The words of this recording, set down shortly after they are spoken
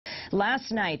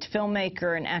Last night,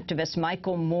 filmmaker and activist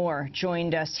Michael Moore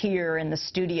joined us here in the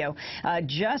studio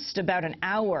just about an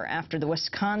hour after the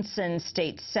Wisconsin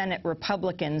State Senate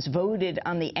Republicans voted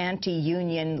on the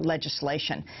anti-union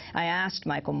legislation. I asked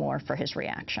Michael Moore for his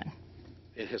reaction.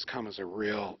 It has come as a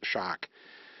real shock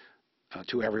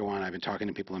to everyone. I've been talking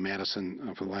to people in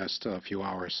Madison for the last few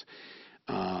hours.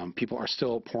 People are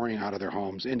still pouring out of their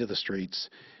homes into the streets.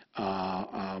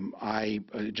 I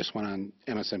just went on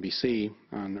MSNBC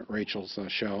on Rachel's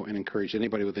show and encouraged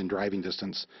anybody within driving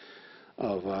distance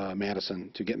of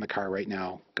Madison to get in the car right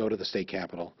now, go to the state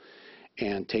capitol,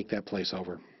 and take that place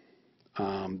over.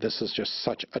 This is just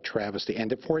such a travesty.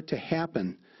 And for it to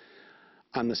happen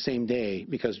on the same day,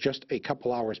 because just a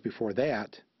couple hours before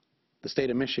that, the state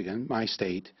of Michigan, my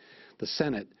state, the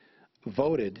Senate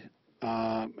voted,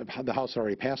 the House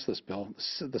already passed this bill,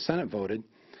 the Senate voted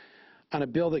on a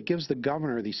bill that gives the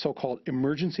governor these so-called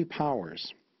emergency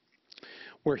powers,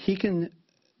 where he can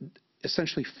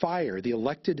essentially fire the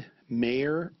elected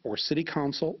mayor or city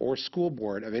council or school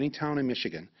board of any town in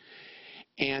Michigan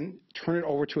and turn it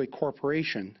over to a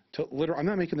corporation to literally, I'm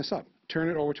not making this up, turn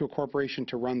it over to a corporation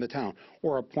to run the town,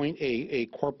 or appoint a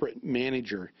corporate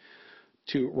manager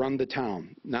to run the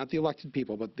town. Not the elected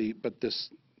people, but this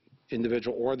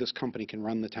individual or this company can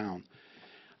run the town.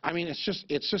 I mean,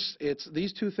 it's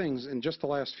these two things in just the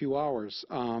last few hours.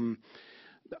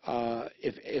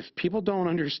 If people don't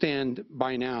understand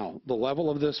by now the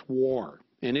level of this war,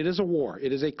 and it is a war,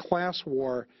 it is a class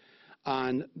war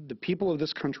on the people of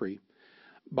this country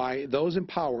by those in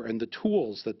power and the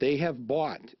tools that they have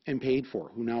bought and paid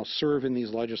for, who now serve in these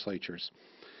legislatures.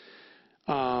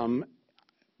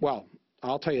 Well,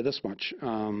 I'll tell you this much.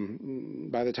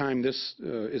 By the time this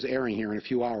is airing here in a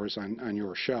few hours on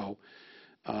your show,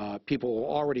 people will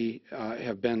already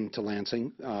have been to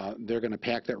Lansing. They're going to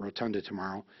pack that rotunda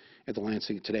tomorrow at the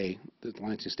Lansing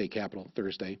State Capitol,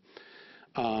 Thursday.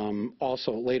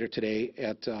 Also later today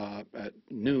at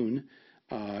noon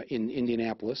in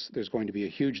Indianapolis, there's going to be a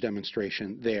huge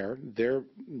demonstration there. Their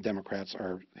Democrats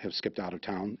have skipped out of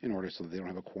town in order so that they don't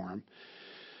have a quorum.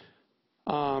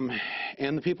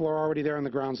 And the people are already there on the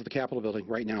grounds of the Capitol building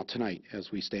right now, tonight,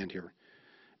 as we stand here.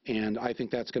 And I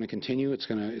think that's going to continue. It's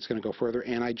going to go further.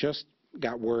 And I just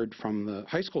got word from the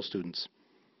high school students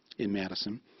in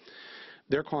Madison.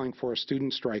 They're calling for a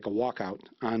student strike, a walkout,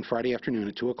 on Friday afternoon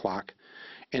at 2 o'clock.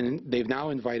 And they've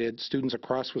now invited students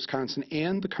across Wisconsin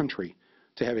and the country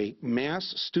to have a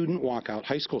mass student walkout,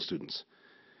 high school students,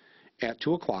 at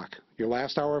 2 o'clock, your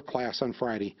last hour of class on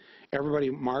Friday.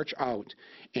 Everybody march out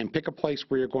and pick a place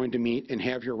where you're going to meet and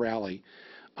have your rally,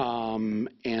 and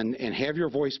have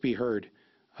your voice be heard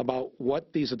about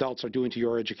what these adults are doing to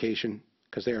your education,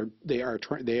 because they are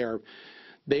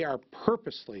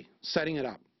purposely setting it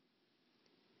up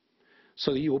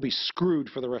so that you will be screwed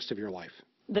for the rest of your life.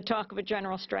 The talk of a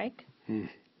general strike?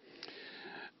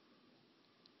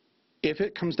 If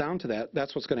it comes down to that,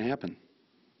 that's what's going to happen.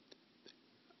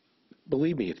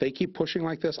 Believe me, if they keep pushing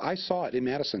like this, I saw it in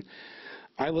Madison.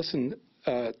 I listened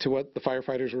to what the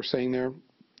firefighters were saying there,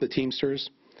 the Teamsters.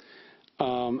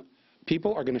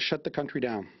 People are going to shut the country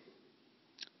down.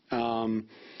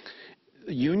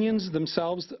 Unions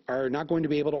themselves are not going to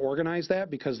be able to organize that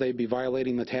because they'd be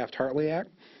violating the Taft-Hartley Act.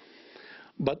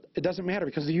 But it doesn't matter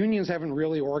because the unions haven't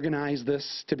really organized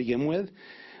this to begin with.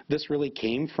 This really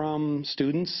came from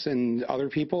students and other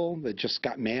people that just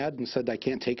got mad and said, I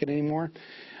can't take it anymore.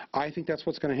 I think that's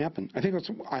what's going to happen.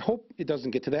 I hope it doesn't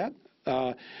get to that.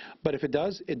 But if it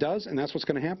does, it does, and that's what's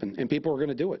going to happen. And people are going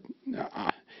to do it.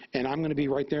 And I'm going to be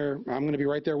right there. I'm going to be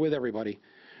right there with everybody.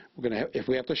 If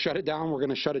we have to shut it down, we're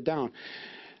going to shut it down.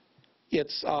 It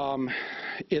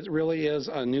really is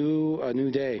a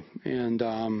new day, and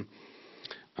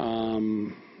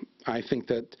I think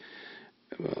that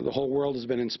the whole world has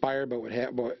been inspired by what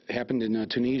happened in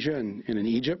Tunisia and in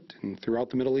Egypt and throughout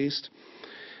the Middle East.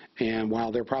 And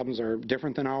while their problems are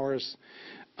different than ours,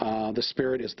 the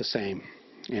spirit is the same.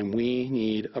 And we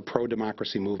need a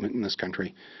pro-democracy movement in this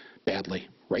country badly,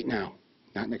 right now,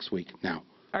 not next week, now.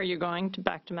 Are you going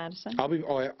back to Madison? I'm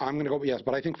going to go, yes,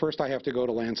 but I think first I have to go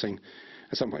to Lansing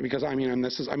at some point, because I'm here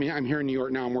in New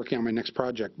York now. I'm working on my next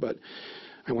project, but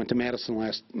I went to Madison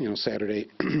last Saturday.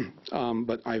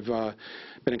 But I've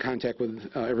been in contact with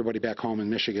everybody back home in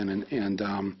Michigan,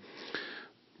 and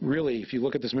really, if you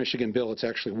look at this Michigan bill, it's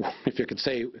actually, if you could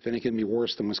say, if anything can be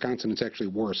worse than Wisconsin, it's actually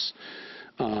worse,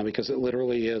 because it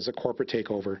literally is a corporate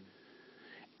takeover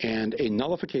and a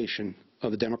nullification of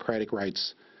the democratic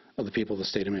rights of the people of the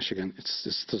state of Michigan.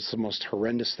 It's the most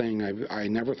horrendous thing. I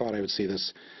never thought I would see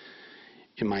this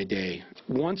in my day.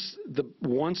 Once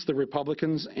the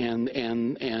Republicans and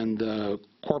the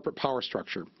corporate power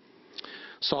structure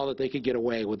saw that they could get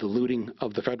away with the looting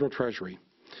of the federal treasury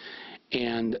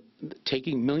and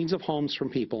taking millions of homes from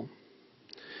people.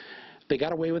 They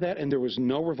got away with that, and there was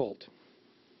no revolt.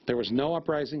 There was no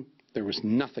uprising. There was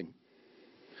nothing.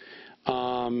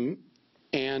 And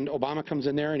Obama comes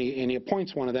in there and he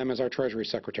appoints one of them as our Treasury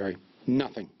Secretary.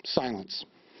 Nothing. Silence.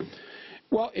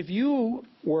 Well, if you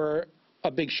were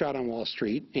a big shot on Wall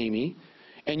Street, Amy,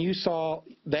 and you saw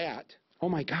that, oh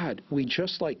my God, we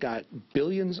just got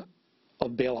billions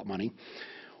of bailout money.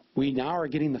 We now are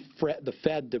getting the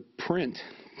Fed to print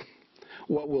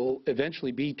what will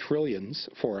eventually be trillions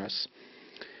for us.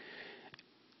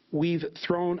 We've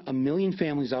thrown 1 million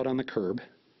families out on the curb,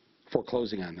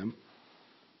 foreclosing on them.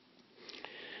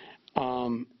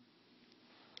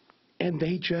 And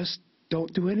they just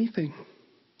don't do anything.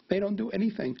 They don't do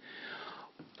anything.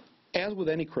 As with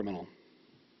any criminal,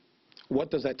 what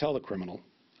does that tell the criminal?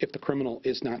 If the criminal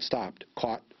is not stopped,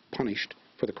 caught, punished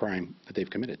for the crime that they've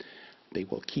committed, they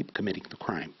will keep committing the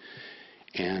crime.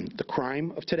 And the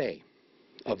crime of today,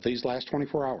 of these last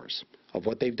 24 hours, of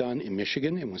what they've done in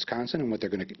Michigan and Wisconsin and what they're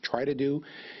going to try to do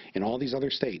in all these other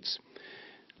states,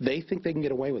 they think they can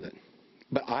get away with it.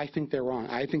 But I think they're wrong.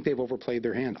 I think they've overplayed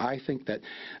their hand. I think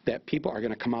that people are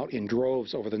going to come out in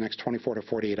droves over the next 24 to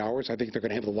 48 hours. I think they're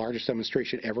going to have the largest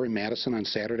demonstration ever in Madison on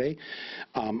Saturday.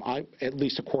 At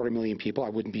least 250,000 people, I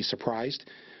wouldn't be surprised,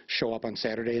 show up on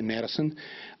Saturday in Madison.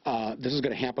 This is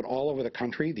going to happen all over the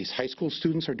country. These high school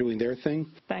students are doing their thing.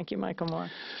 Thank you, Michael Moore.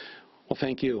 Well,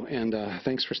 thank you, and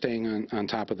thanks for staying on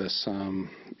top of this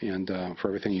and for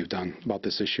everything you've done about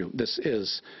this issue. This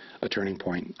is a turning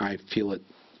point. I feel it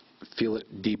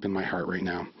deep in my heart right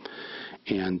now.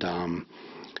 And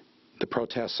the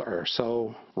protests are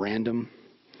so random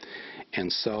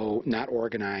and so not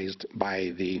organized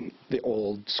by the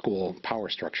old school power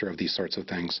structure of these sorts of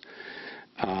things.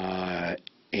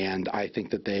 And I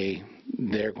think that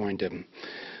they're going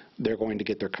to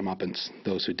get their comeuppance,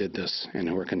 those who did this and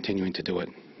who are continuing to do it.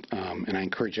 And I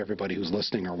encourage everybody who's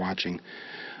listening or watching,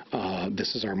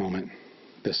 this is our moment.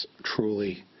 This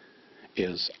truly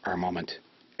is our moment.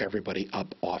 Everybody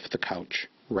up off the couch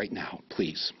right now,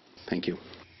 please. Thank you.